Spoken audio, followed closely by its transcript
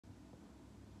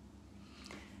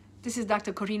This is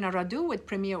Dr. Corina Radu with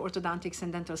Premier Orthodontics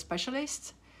and Dental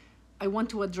Specialists. I want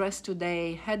to address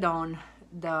today head-on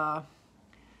the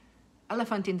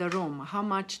elephant in the room. How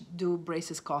much do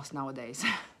braces cost nowadays?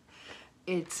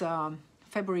 It's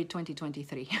February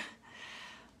 2023.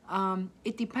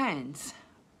 It depends.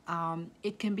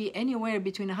 It can be anywhere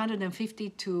between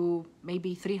 $150 to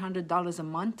maybe $300 a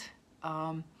month,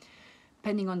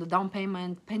 depending on the down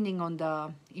payment, depending on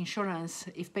the insurance.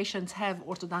 If patients have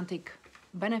orthodontic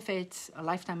benefits, a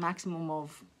lifetime maximum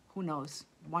of, who knows,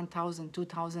 $1,000,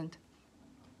 $2,000,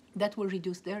 that will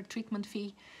reduce their treatment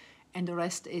fee, and the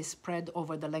rest is spread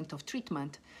over the length of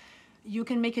treatment. You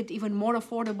can make it even more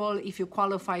affordable if you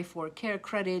qualify for Care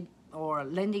Credit or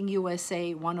Lending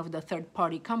USA, one of the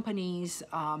third-party companies.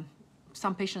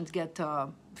 Some patients get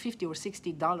 $50 or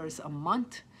 $60 a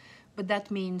month, but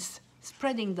that means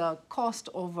spreading the cost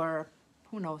over,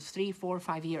 who knows, 3, 4,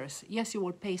 5 years. Yes, you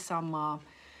will pay some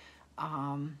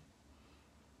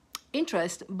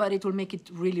interest, but it will make it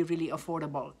really, really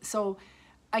affordable. So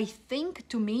I think,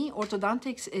 to me,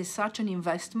 orthodontics is such an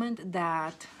investment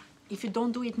that if you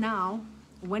don't do it now,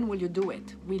 when will you do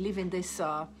it? We live in this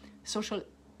social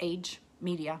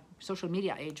media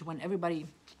age, when everybody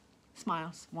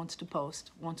smiles, wants to post,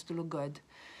 wants to look good.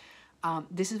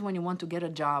 This is when you want to get a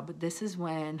job. This is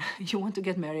when you want to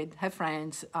get married, have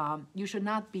friends. You should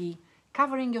not be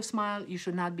covering your smile. You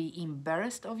should not be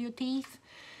embarrassed of your teeth.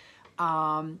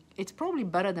 It's probably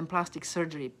better than plastic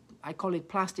surgery. I call it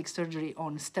plastic surgery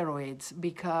on steroids,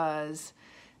 because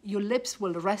your lips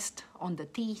will rest on the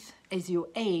teeth. As you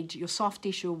age, your soft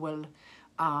tissue will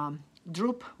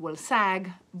droop, will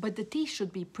sag, but the teeth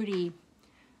should be pretty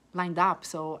lined up.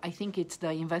 So I think it's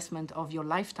the investment of your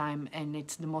lifetime, and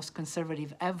it's the most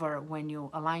conservative ever when you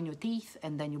align your teeth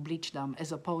and then you bleach them,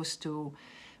 as opposed to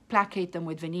placate them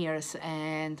with veneers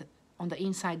and on the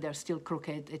inside they're still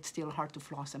crooked. It's still hard to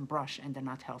floss and brush, and they're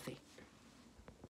not healthy.